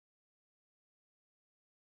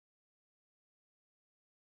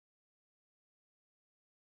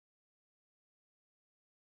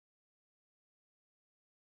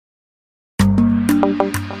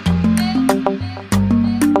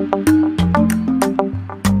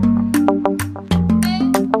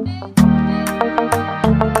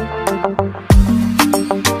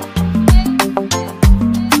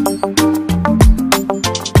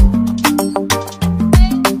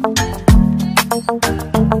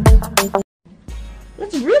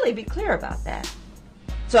be clear about that.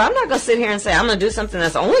 So I'm not going to sit here and say I'm going to do something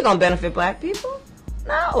that's only going to benefit black people.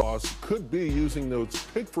 No. Could be using those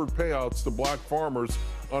Pickford payouts to black farmers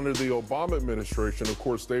under the Obama administration. Of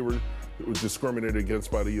course, they were discriminated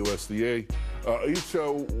against by the USDA. Each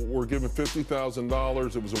were given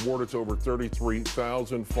 $50,000. It was awarded to over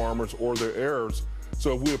 33,000 farmers or their heirs.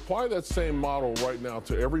 So if we apply that same model right now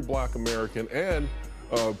to every black American and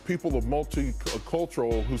people of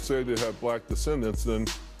multicultural who say they have black descendants, then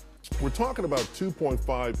we're talking about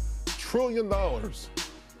 $2.5 trillion.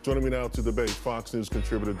 Joining me now to debate, Fox News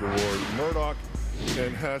contributor DeRoy Murdoch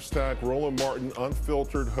and hashtag Roland Martin,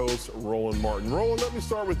 unfiltered host Roland Martin. Roland, let me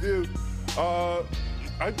start with you.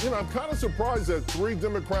 I'm kind of surprised that 3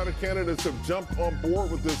 Democratic candidates have jumped on board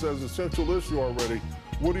with this as a central issue already.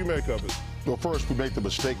 What do you make of it? Well, first, we make the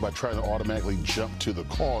mistake by trying to automatically jump to the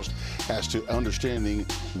cost as to understanding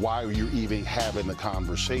why you're even having the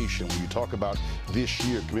conversation. When you talk about this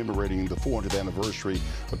year commemorating the 400th anniversary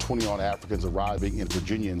of 20-odd Africans arriving in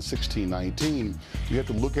Virginia in 1619, you have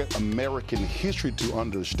to look at American history to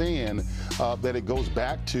understand that it goes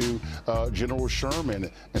back to General Sherman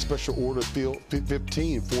and Special Order Field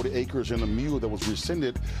 15, 40 acres and a mule that was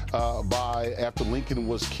rescinded after Lincoln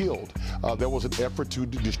was killed. There was an effort to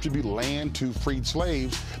distribute land to freed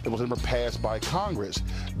slaves that was never passed by Congress.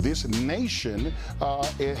 This nation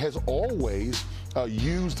it has always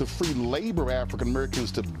used the free labor of African Americans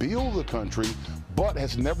to build the country, but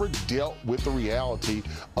has never dealt with the reality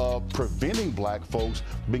of preventing black folks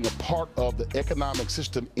being a part of the economic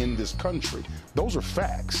system in this country. Those are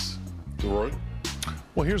facts. DeRoy?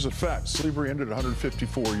 Well, here's a fact. Slavery ended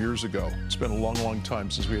 154 years ago. It's been a long, long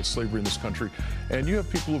time since we had slavery in this country. And you have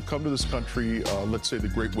people who've come to this country, let's say the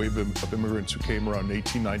great wave of immigrants who came around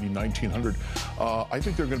 1890, 1900. I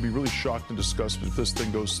think they're going to be really shocked and disgusted if this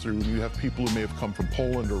thing goes through. And you have people who may have come from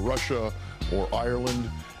Poland or Russia or Ireland,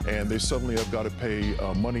 and they suddenly have got to pay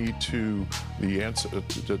money to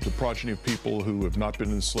the progeny of people who have not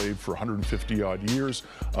been enslaved for 150-odd years.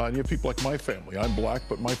 And you have people like my family. I'm black,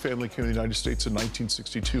 but my family came to the United States in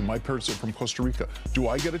 1962. My parents are from Costa Rica. Do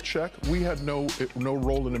I get a check? We had no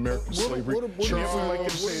role in American slavery. What do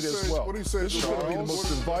you say? This is going to be the most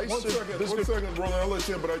divisive. One second, Roland, I'll let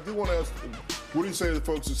you in, but I do want to ask, what do you say to the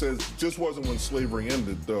folks who says just wasn't when slavery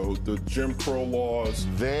ended, though? The Jim Crow laws.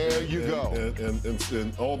 There you go.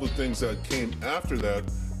 And all the things that came after that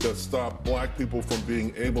stopped black people from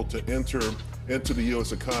being able to enter into the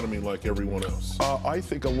U.S. economy like everyone else? I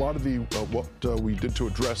think a lot of what we did to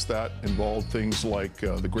address that involved things like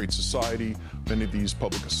the Great Society, many of these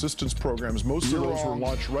public assistance programs. Most of those were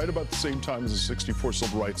launched right about the same time as the '64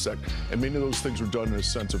 Civil Rights Act, and many of those things were done in a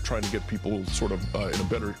sense of trying to get people sort of in a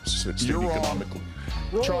better state economically.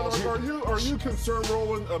 Roland, are you concerned,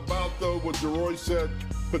 Roland, about, though, what DeRoy said,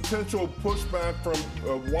 potential pushback from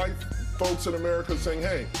white folks in America saying,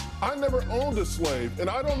 hey, I never owned a slave, and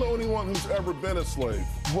I don't know anyone who's ever been a slave?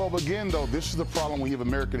 Well, again, though, this is the problem when you have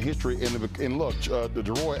American history. And look,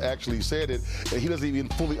 DeRoy actually said it, and he doesn't even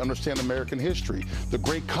fully understand American history. The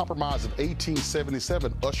Great Compromise of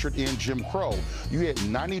 1877 ushered in Jim Crow. You had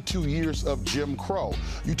 92 years of Jim Crow.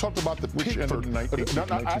 You talked about the Pickford.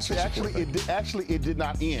 Actually, it did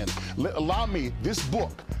not end. Allow me, this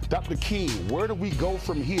book, Dr. King, Where Do We Go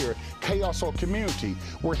From Here? Chaos or Community,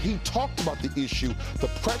 where he talked about the issue, the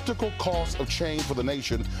practical cost of change for the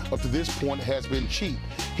nation up to this point has been cheap.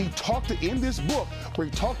 He talked in this book where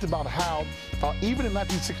he talked about how even in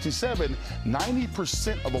 1967,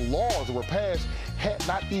 90% of the laws that were passed had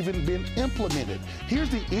not even been implemented. Here's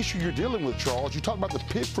the issue you're dealing with, Charles. You talk about the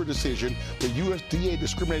Pickford decision, the USDA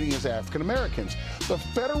discriminating against African Americans. The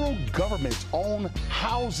federal government's own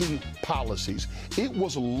housing policies, it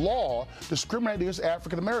was law discriminating against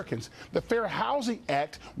African Americans. The Fair Housing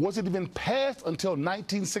Act wasn't even passed until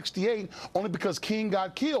 1968, only because King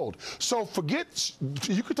got killed. So forget,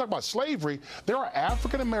 you could talk about slavery. There are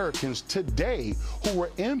African Americans today who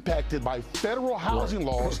were impacted by federal housing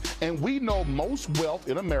laws, and we know most wealth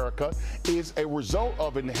in America is a result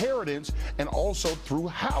of inheritance and also through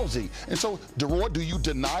housing. And so, DeRoy, do you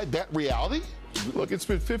deny that reality? Look, it's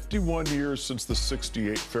been 51 years since the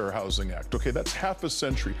 '68 Fair Housing Act. Okay, that's half a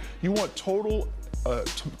century. You want total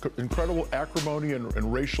incredible acrimony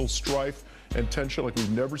and racial strife and tension like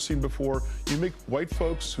we've never seen before. You make white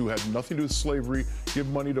folks who had nothing to do with slavery give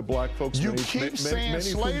money to black folks. You keep saying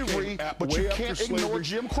slavery, but you can't ignore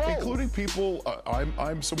Jim Crow. Including people,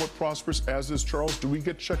 I'm somewhat prosperous, as is Charles. Do we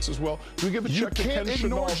get checks as well? Do we give a check to Ken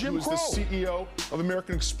Chenault, who is the CEO of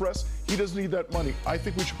American Express? He doesn't need that money. I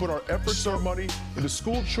think we should put our efforts, our money, into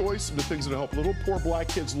school choice, into things that help little poor black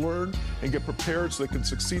kids learn and get prepared so they can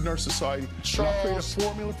succeed in our society. Charles, a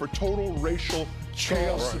formula for total racial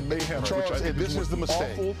chaos and mayhem, Charles, which I think this is the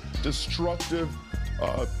mistake. Awful, destructive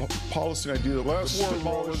policy idea that will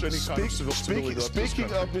demolish any kind of civil stability.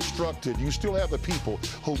 Speaking of destructive, you still have the people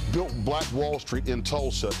who built Black Wall Street in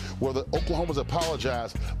Tulsa, where the Oklahoma's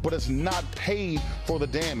apologized, but it's not paid for the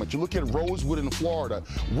damage. You look at Rosewood in Florida.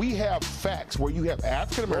 We have facts where you have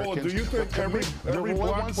African Americans. Do you think every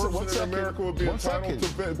black person in America would be entitled to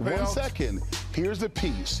payouts? 1 second. Here's the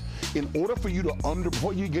piece. In order for you to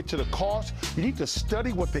before you get to the cost, you need to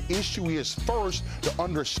study what the issue is first to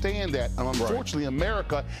understand that. And unfortunately, America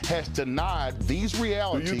has denied these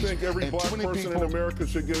realities. Do you think every black person in America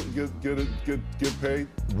should get paid?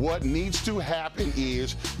 What needs to happen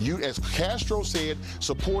is you, as Castro said,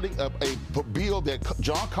 supporting a bill that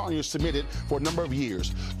John Conyers submitted for a number of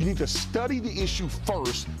years. You need to study the issue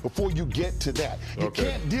first before you get to that. You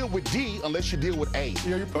can't deal with D unless you deal with A.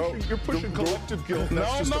 Yeah, you're pushing collective guilt.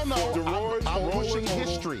 No. I'm pushing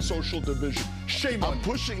history. Social division. Shame on you. I'm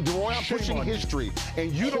pushing history.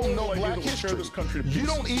 And you don't know black history. You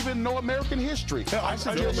don't even know American history. I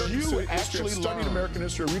suggest you actually study American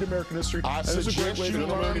history, read American history. I suggest you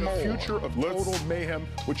learn more. A future of total mayhem,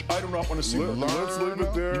 which I do not want to see. Let's leave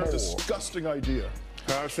it there. Disgusting idea.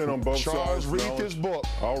 Passion on both sides. Charles, read this book.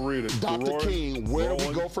 I'll read it. Dr. King, where do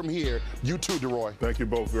we go from here? You too, DeRoy. Thank you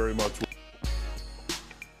both very much.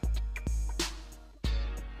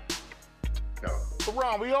 But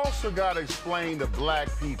Ron, we also got to explain to black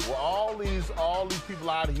people, all these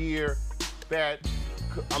people out here that,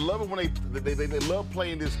 I love it when they love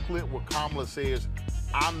playing this clip where Kamala says,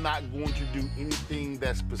 I'm not going to do anything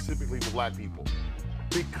that's specifically for black people.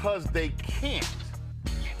 Because they can't.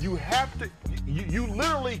 You have to, you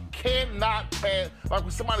literally cannot pass, like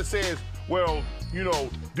when somebody says, well, you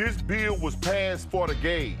know, this bill was passed for the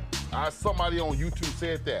gays. Somebody on YouTube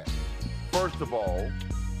said that. First of all,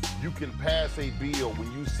 you can pass a bill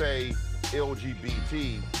when you say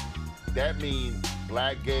LGBT, that means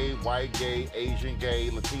black gay, white gay, Asian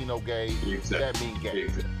gay, Latino gay, that means gay,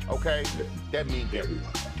 okay? That means gay.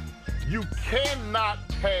 You cannot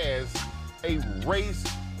pass a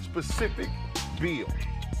race-specific bill.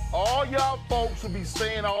 All y'all folks will be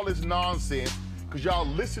saying all this nonsense because y'all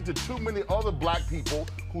listen to too many other black people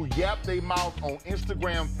who yap their mouth on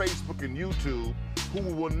Instagram, Facebook, and YouTube, who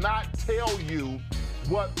will not tell you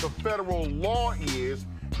what the federal law is,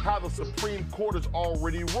 how the Supreme Court has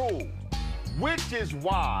already ruled. Which is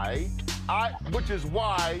why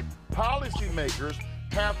policymakers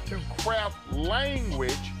have to craft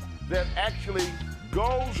language that actually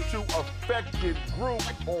goes to affected group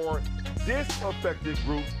or disaffected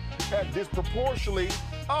group and disproportionately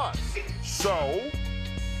us. So,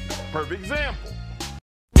 perfect example.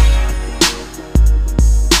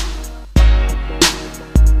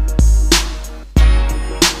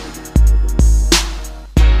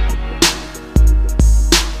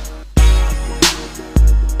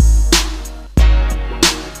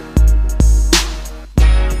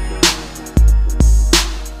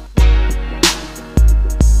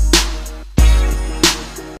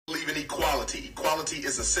 Equality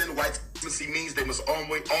is a sin. White supremacy means they must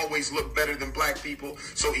always look better than black people.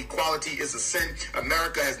 So equality is a sin.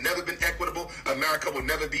 America has never been equitable. America will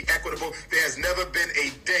never be equitable. There has never been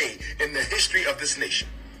a day in the history of this nation.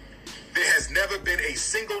 There has never been a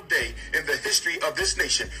single day in the history of this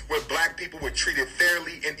nation where black people were treated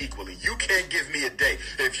fairly and equally. You can't give me a day.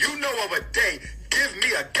 If you know of a day, give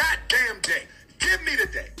me a goddamn day. Give me the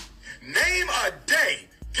day. Name a day.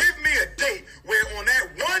 Give me a date where on that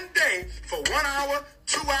one day for 1 hour,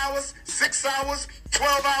 2 hours, 6 hours,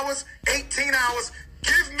 12 hours, 18 hours,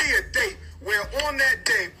 give me a date where on that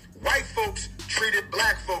day white folks treated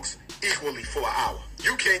black folks equally for an hour.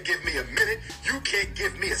 You can't give me a minute. You can't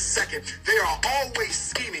give me a second. They are always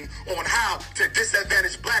scheming on how to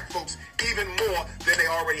disadvantage black folks even more than they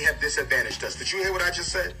already have disadvantaged us. Did you hear what I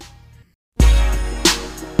just said?